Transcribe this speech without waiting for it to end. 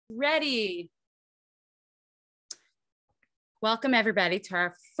Ready. Welcome everybody to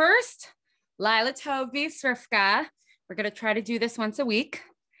our first Laylah Tov Bais Rivkah. We're going to try to do this once a week.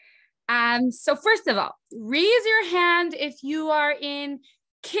 So first of all, raise your hand if you are in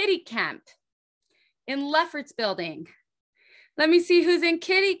Kitty Camp in Lefferts building. Let me see who's in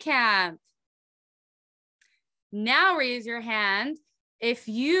Kitty Camp. Now raise your hand if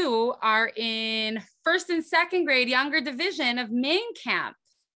you are in first and second grade, younger division of main camp.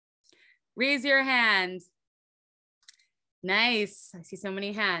 Raise your hand. Nice. I see so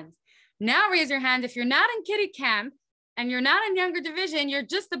many hands. Now raise your hand if you're not in Kitty Camp and you're not in younger division, you're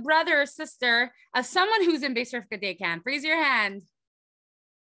just the brother or sister of someone who's in Bais Rivkah Day Camp. Raise your hand.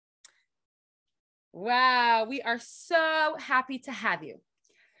 Wow, we are so happy to have you.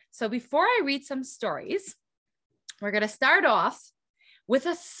 So before I read some stories, we're going to start off with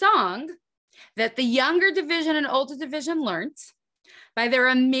a song that the younger division and older division learned by their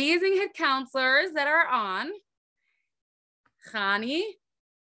amazing head counselors that are on, Chani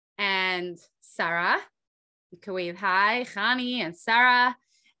and Sara. You can wave hi, Chani and Sara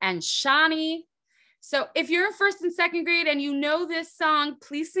and Shani. So if you're in first and second grade and you know this song,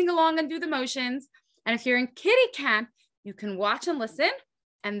 please sing along and do the motions. And if you're in Kitty Camp, you can watch and listen,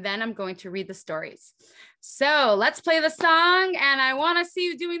 and then I'm going to read the stories. So let's play the song, and I want to see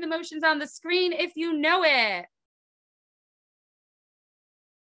you doing the motions on the screen if you know it.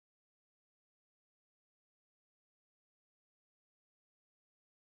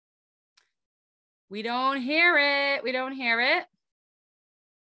 We don't hear it. We don't hear it.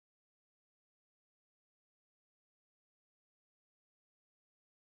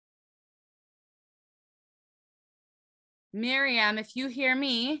 Miriam, if you hear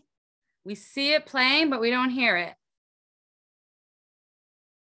me, we see it playing, but we don't hear it.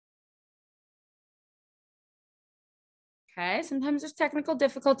 Okay, sometimes there's technical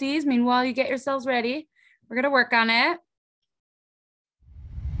difficulties. Meanwhile, you get yourselves ready. We're going to work on it.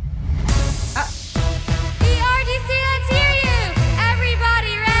 ERDC, let's hear you.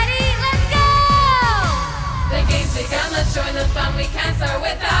 Everybody ready? Let's go! The game's begun, let's join the fun. We can't start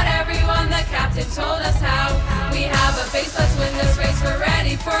without everyone. The captain told us how. We have a base, let's win this race. We're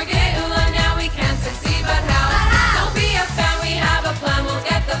ready for Geula. Now we can't succeed, but how? Don't be a fan, we have a plan. We'll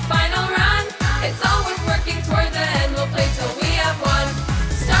get the final run. It's all worth working toward the end. We'll play till we have won.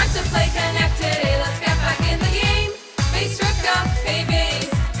 Start to play connected. Hey, let's get back in the game. Bais Rivkah, hey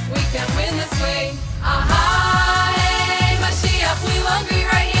Bais, we can win this way. Aha, hey, Mashiach, we will agree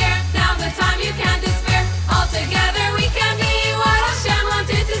right here. Now's the time, you can't despair. All together we can be what Hashem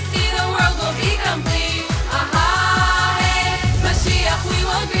wanted to see. The world will be complete. Aha, hey, Mashiach, we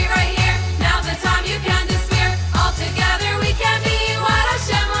will agree right here. Now's the time, you can't despair. All together we can be what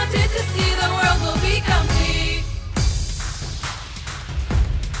Hashem wanted to see. The world will be complete.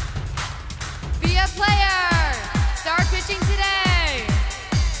 Be a player. Start pitching today.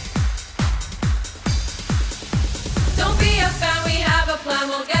 Don't be a fan, we have a plan.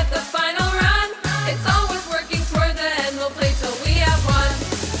 We'll get the final run. It's all worth working toward the end. We'll play till we have won.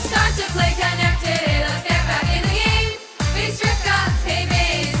 Start to play connected. Hey, let's get back in the game. Bais Rivkah, hey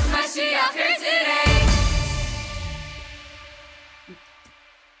Bais, Mashiach here today.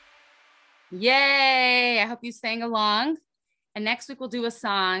 Yay! I hope you sang along. And next week we'll do a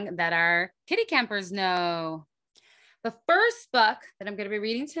song that our kitty campers know. The first book that I'm going to be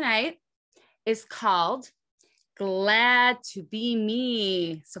reading tonight is called Glad to Be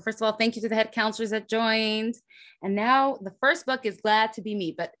Me. So first of all, thank you to the head counselors that joined. And now the first book is Glad to Be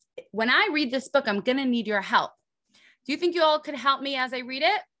Me. But when I read this book, I'm going to need your help. Do you think you all could help me as I read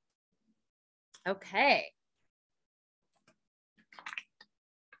it? Okay.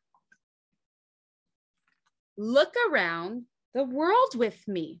 Look around the world with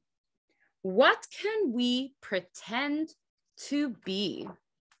me. What can we pretend to be?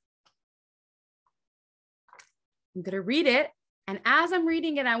 I'm going to read it. And as I'm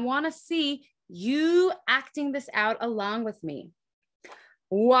reading it, I want to see you acting this out along with me.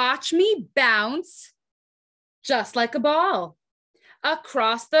 Watch me bounce just like a ball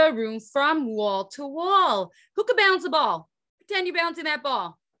across the room from wall to wall. Who could bounce a ball? Pretend you're bouncing that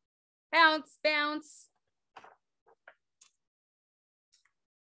ball. Bounce, bounce.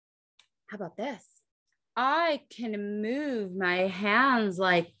 How about this? I can move my hands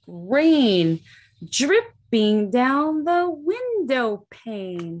like rain dripping down the window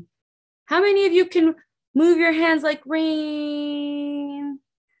pane. How many of you can move your hands like rain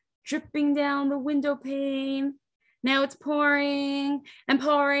dripping down the window pane? Now it's pouring and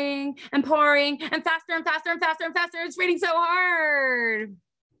pouring and pouring and faster and faster and faster and faster. It's raining so hard.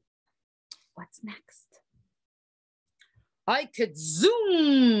 What's next? I could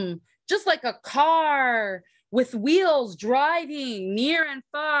zoom just like a car with wheels driving near and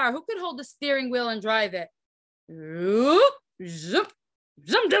far. Who could hold the steering wheel and drive it? Zoom, zoom,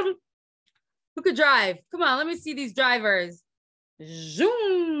 zoom, zoom. Who could drive? Come on, let me see these drivers.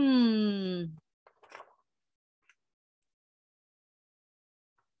 Zoom.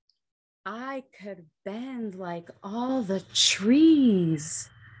 I could bend like all the trees,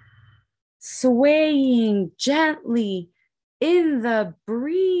 swaying gently in the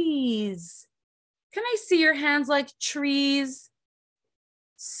breeze. Can I see your hands like trees,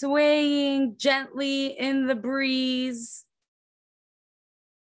 swaying gently in the breeze?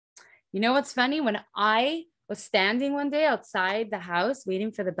 You know what's funny? When I was standing one day outside the house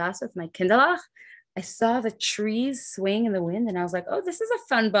waiting for the bus with my kinderlach, I saw the trees swaying in the wind and I was like, oh, this is a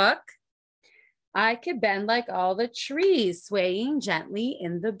fun book. I could bend like all the trees, swaying gently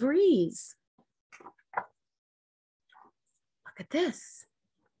in the breeze. Look at this.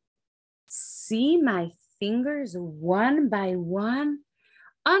 See my fingers one by one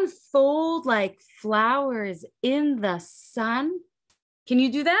unfold like flowers in the sun. Can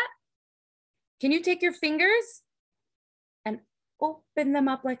you do that? Can you take your fingers and open them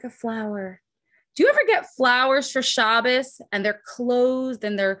up like a flower? Do you ever get flowers for Shabbos and they're closed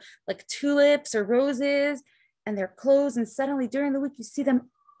and they're like tulips or roses and they're closed and suddenly during the week you see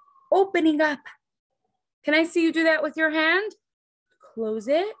them opening up? Can I see you do that with your hand? Close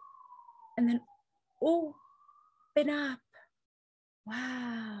it and then open up.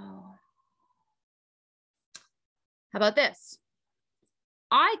 Wow. How about this?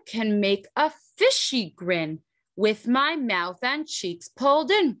 I can make a fishy grin with my mouth and cheeks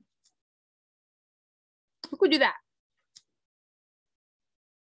pulled in. Who could do that?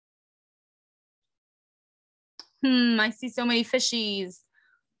 I see so many fishies.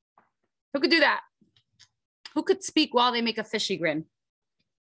 Who could do that? Who could speak while they make a fishy grin?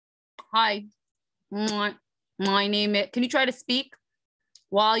 Hi, my name is, can you try to speak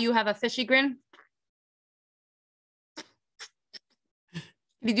while you have a fishy grin?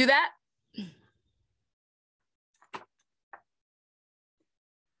 Can you do that?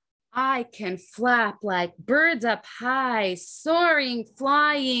 I can flap like birds up high, soaring,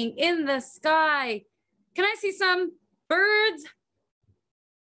 flying in the sky. Can I see some birds?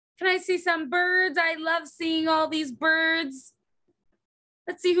 Can I see some birds? I love seeing all these birds.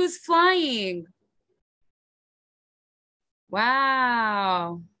 Let's see who's flying.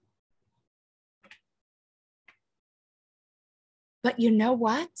 Wow. But you know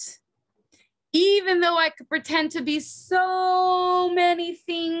what? Even though I could pretend to be so many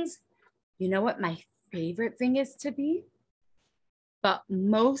things, you know what my favorite thing is to be? But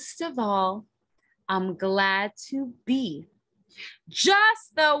most of all, I'm glad to be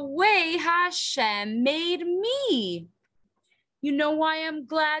just the way Hashem made me. You know why I'm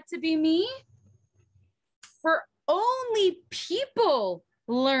glad to be me? For only people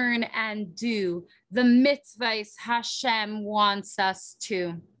learn and do the mitzvahs Hashem wants us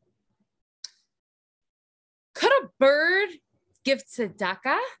to. Could a bird give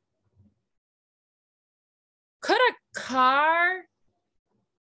tzedakah? Could a car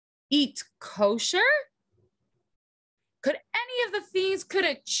eat kosher? Could any of the things, could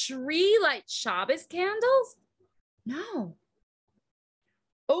a tree light Shabbos candles? No.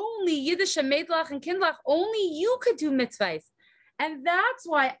 Only Yiddish and Meidlach and Kindlach, only you could do mitzvahs. And that's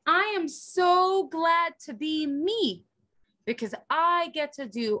why I am so glad to be me, because I get to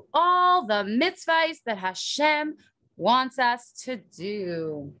do all the mitzvahs that Hashem wants us to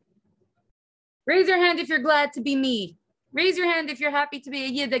do. Raise your hand if you're glad to be me. Raise your hand if you're happy to be a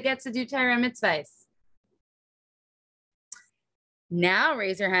Yid that gets to do Torah mitzvahs. Now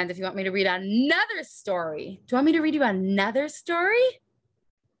raise your hand if you want me to read another story. Do you want me to read you another story?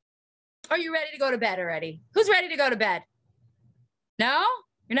 Are you ready to go to bed already? Who's ready to go to bed? No?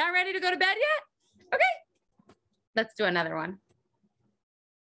 You're not ready to go to bed yet? Okay. Let's do another one.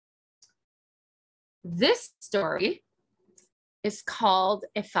 This story is called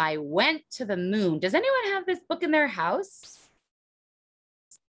If I Went to the Moon. Does anyone have this book in their house?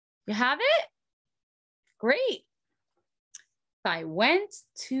 You have it? Great. If I Went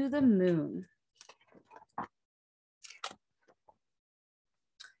to the Moon.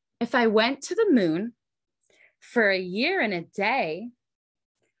 If I went to the moon for a year and a day,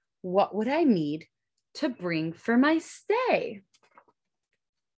 what would I need to bring for my stay?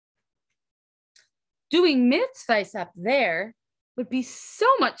 Doing mitzvahs up there would be so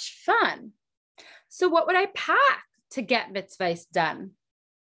much fun. So what would I pack to get mitzvahs done?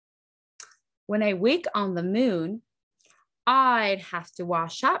 When I wake on the moon, I'd have to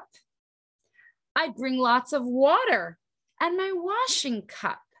wash up. I'd bring lots of water and my washing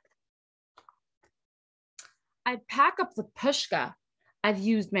cup. I'd pack up the pushka I've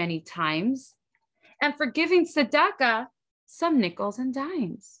used many times, and for giving tzedakah, some nickels and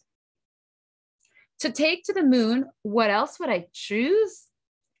dimes. To take to the moon, what else would I choose?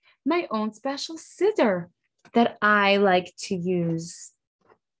 My own special siddur that I like to use.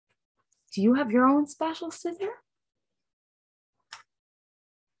 Do you have your own special siddur?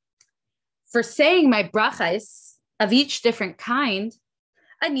 For saying my brachas of each different kind,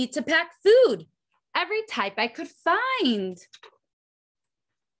 I need to pack food, every type I could find.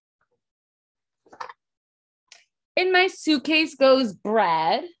 In my suitcase goes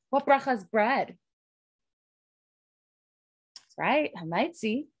bread. What bracha is bread? That's right,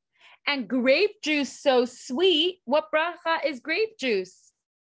 hamaitzi. And grape juice so sweet. What bracha is grape juice?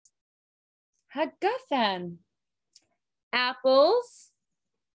 Hagafen. Apples.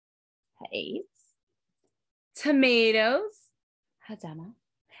 Ha'etz. Tomatoes. Hadama.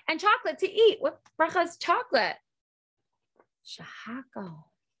 And chocolate to eat. What bracha is chocolate? Shahakal.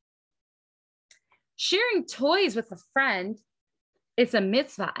 Sharing toys with a friend is a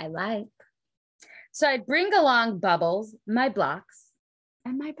mitzvah I like. So I'd bring along bubbles, my blocks,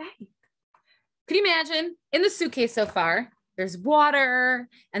 and my bike. Could you imagine in the suitcase so far, there's water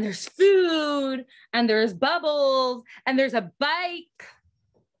and there's food and there's bubbles and there's a bike.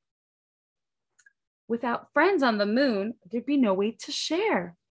 Without friends on the moon, there'd be no way to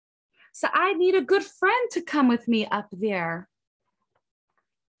share. So I need a good friend to come with me up there.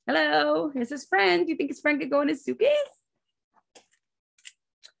 Hello, here's his friend. Do you think his friend could go in his suitcase?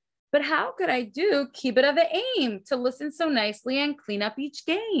 But how could I do kibbut of the aim to listen so nicely and clean up each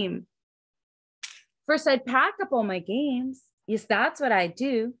game? First, I'd pack up all my games. Yes, that's what I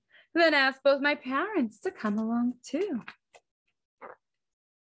do. And then ask both my parents to come along too.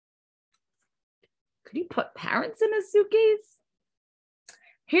 Could you put parents in a suitcase?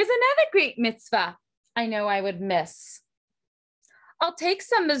 Here's another great mitzvah I know I would miss. I'll take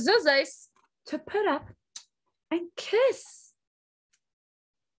some mezuzahs to put up and kiss.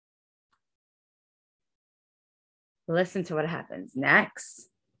 Listen to what happens next.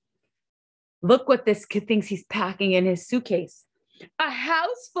 Look what this kid thinks he's packing in his suitcase. A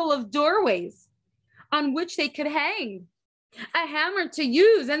house full of doorways on which they could hang. A hammer to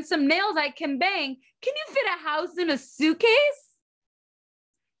use and some nails I can bang. Can you fit a house in a suitcase?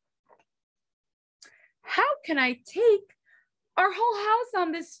 How can I take our whole house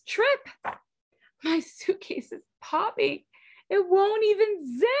on this trip? My suitcase is popping. It won't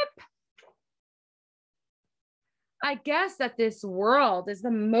even zip. I guess that this world is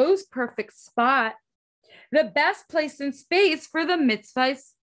the most perfect spot, the best place in space for the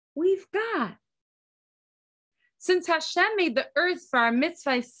mitzvahs we've got. Since Hashem made the earth for our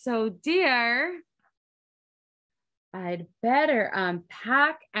mitzvahs so dear, I'd better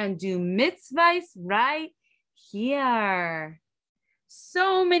unpack and do mitzvahs right here.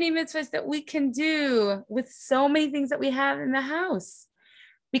 So many mitzvahs that we can do with so many things that we have in the house.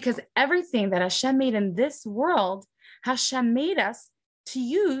 Because everything that Hashem made in this world, Hashem made us to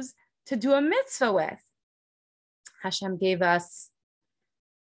use to do a mitzvah with. Hashem gave us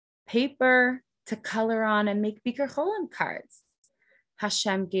paper to color on and make Bikur Cholim cards.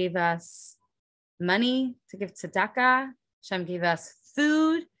 Hashem gave us money to give tzedakah. Hashem gave us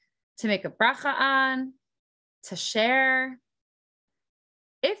food to make a bracha on, to share.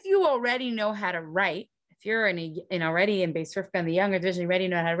 If you already know how to write, if you're already in Bais Rivkah in the younger division, already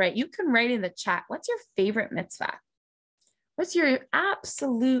know how to write, you can write in the chat, what's your favorite mitzvah? What's your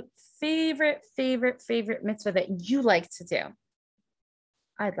absolute favorite mitzvah that you like to do?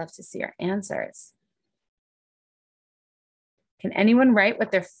 I'd love to see your answers. Can anyone write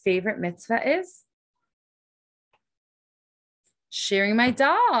what their favorite mitzvah is? Sharing my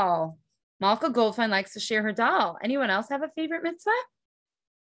doll. Malka Goldfein likes to share her doll. Anyone else have a favorite mitzvah?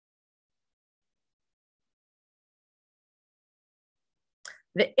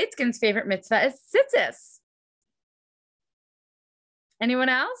 The Itzkin's favorite mitzvah is tzitzis. Anyone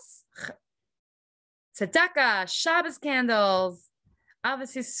else? Tzedakah, Shabbos candles,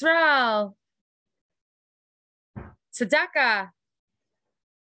 Avos Yisrael, tzedakah.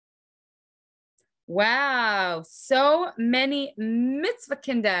 Wow, so many mitzvah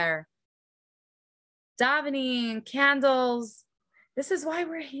kinder. Davening, candles. This is why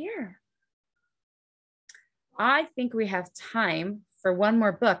we're here. I think we have time for one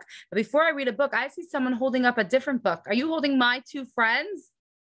more book. But before I read a book, I see someone holding up a different book. Are you holding My Two Friends? Is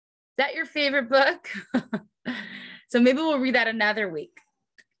that your favorite book? So maybe we'll read that another week.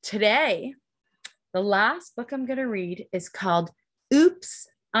 Today, the last book I'm going to read is called Oops,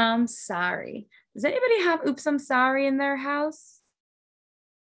 I'm Sorry. Does anybody have Oops, I'm Sorry in their house?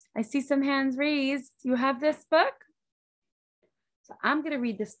 I see some hands raised. You have this book? So I'm going to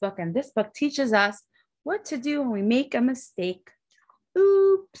read this book, and this book teaches us what to do when we make a mistake.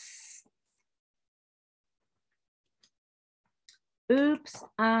 Oops. Oops,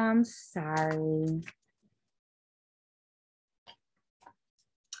 I'm sorry.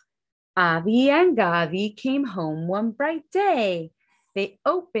 Avi and Gavi came home one bright day. They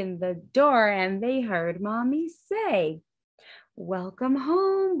opened the door and they heard Mommy say, "Welcome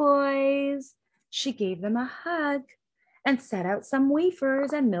home, boys." She gave them a hug and set out some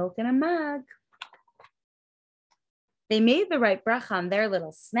wafers and milk in a mug. They made the right bracha on their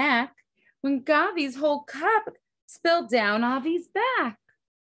little snack when Gavi's whole cup spilled down Avi's back.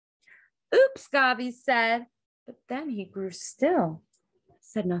 "Oops," Gavi said, but then he grew still,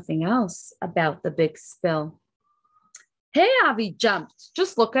 said nothing else about the big spill. "Hey," Avi jumped,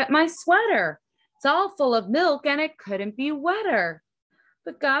 "just look at my sweater. It's all full of milk and it couldn't be wetter."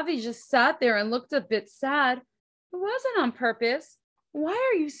 But Gavi just sat there and looked a bit sad. "It wasn't on purpose. Why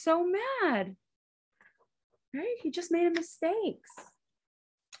are you so mad?" Right? He just made a mistake.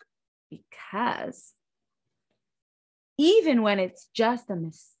 Because even when it's just a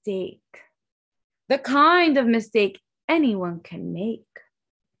mistake, the kind of mistake anyone can make,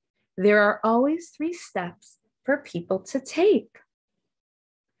 there are always 3 steps for people to take.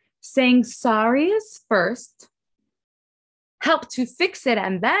 Saying sorry is first, help to fix it,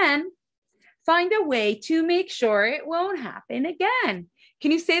 and then find a way to make sure it won't happen again.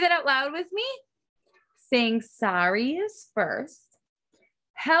 Can you say that out loud with me? Saying sorry is first,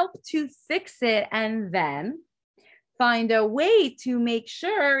 help to fix it, and then find a way to make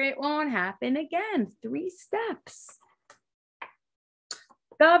sure it won't happen again. 3 steps.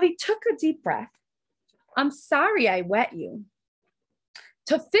 Gavi took a deep breath. "I'm sorry I wet you.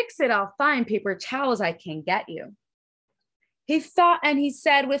 To fix it, I'll find paper towels I can get you." He thought and he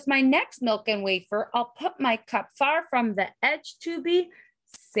said, "With my next milk and wafer, I'll put my cup far from the edge to be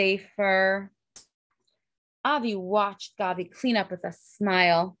safer." Avi watched Gavi clean up with a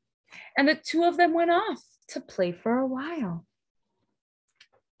smile, and the 2 of them went off to play for a while.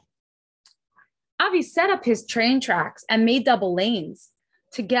 Avi set up his train tracks and made double lanes.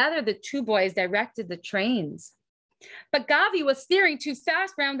 Together, the 2 boys directed the trains. But Gavi was steering too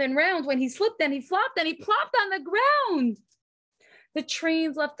fast round and round when he slipped and he flopped and he plopped on the ground. The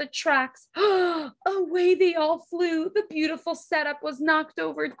trains left the tracks. Away they all flew. The beautiful setup was knocked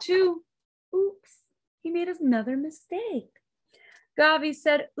over too. Oops, he made another mistake. Gavi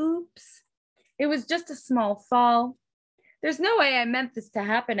said, "Oops, it was just a small fall. There's no way I meant this to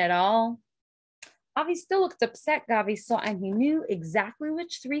happen at all." Avi still looked upset, Gavi saw, and he knew exactly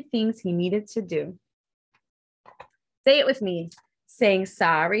which 3 things he needed to do. Say it with me. Saying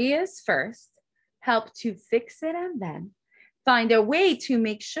sorry is first, help to fix it, and then find a way to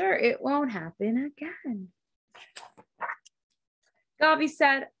make sure it won't happen again. Gavi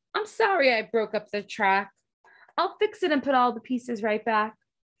said, "I'm sorry I broke up the track. I'll fix it and put all the pieces right back.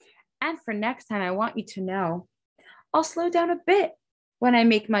 And for next time, I want you to know, I'll slow down a bit when I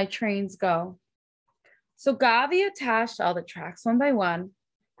make my trains go." So Gavi attached all the tracks one by one,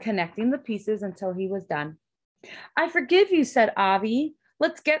 connecting the pieces until he was done. "I forgive you," said Avi.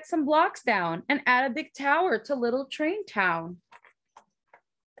 "Let's get some blocks down and add a big tower to Little Train Town."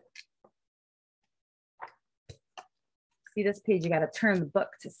 See this page, you got to turn the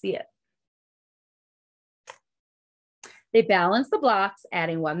book to see it. They balanced the blocks,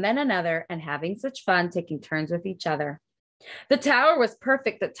 adding one then another, and having such fun, taking turns with each other. The tower was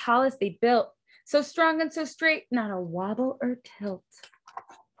perfect, the tallest they built, so strong and so straight, not a wobble or tilt.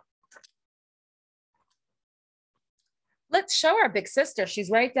 "Let's show our big sister. She's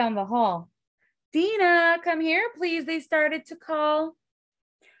right down the hall." "Dina, come here, please," they started to call.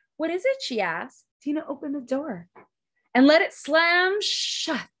 "What is it?" she asked. Dina opened the door and let it slam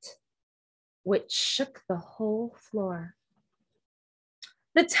shut, which shook the whole floor.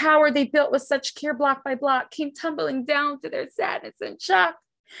 The tower they built with such care, block by block, came tumbling down to their sadness and shock.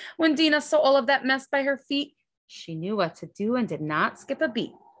 When Dina saw all of that mess by her feet, she knew what to do and did not skip a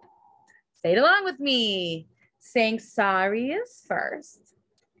beat. Say it along with me. Saying sorry is first,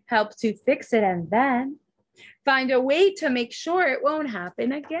 help to fix it, and then find a way to make sure it won't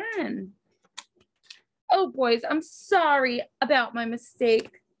happen again. "Oh, boys, I'm sorry about my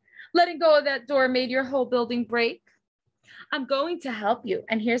mistake. Letting go of that door made your whole building break. I'm going to help you,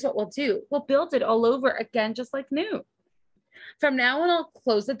 and here's what we'll do. We'll build it all over again, just like new. From now on, I'll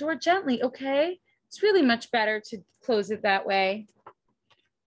close the door gently, okay? It's really much better to close it that way."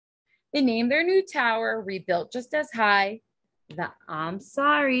 They named their new tower, rebuilt just as high, the "I'm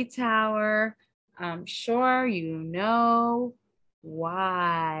Sorry Tower." I'm sure you know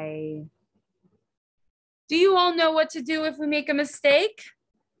why. Do you all know what to do if we make a mistake?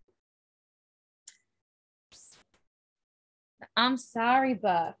 I'm sorry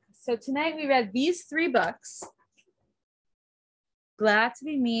book. So tonight we read these 3 books. Glad to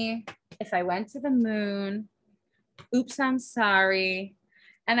be me. If I went to the moon. Oops, I'm sorry.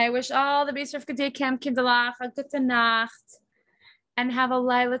 And I wish all the Bais Rivkah Day Camp Kinderlach a gute Nacht and have a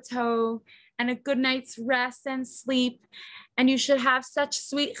Laylah Tov and a good night's rest and sleep. And you should have such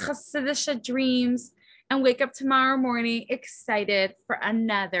sweet Hasidic dreams and wake up tomorrow morning excited for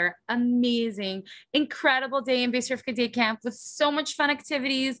another amazing, incredible day in Bais Rivkah Day Camp with so much fun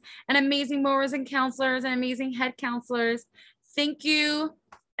activities and amazing mowers and counselors and amazing head counselors. Thank you,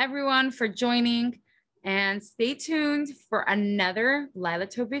 everyone, for joining. And stay tuned for another Laylah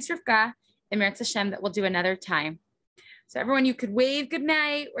Tov Bais Rivkah in Meretz Hashem that we'll do another time. So everyone, you could wave good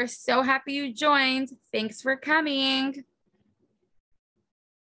night. We're so happy you joined. Thanks for coming.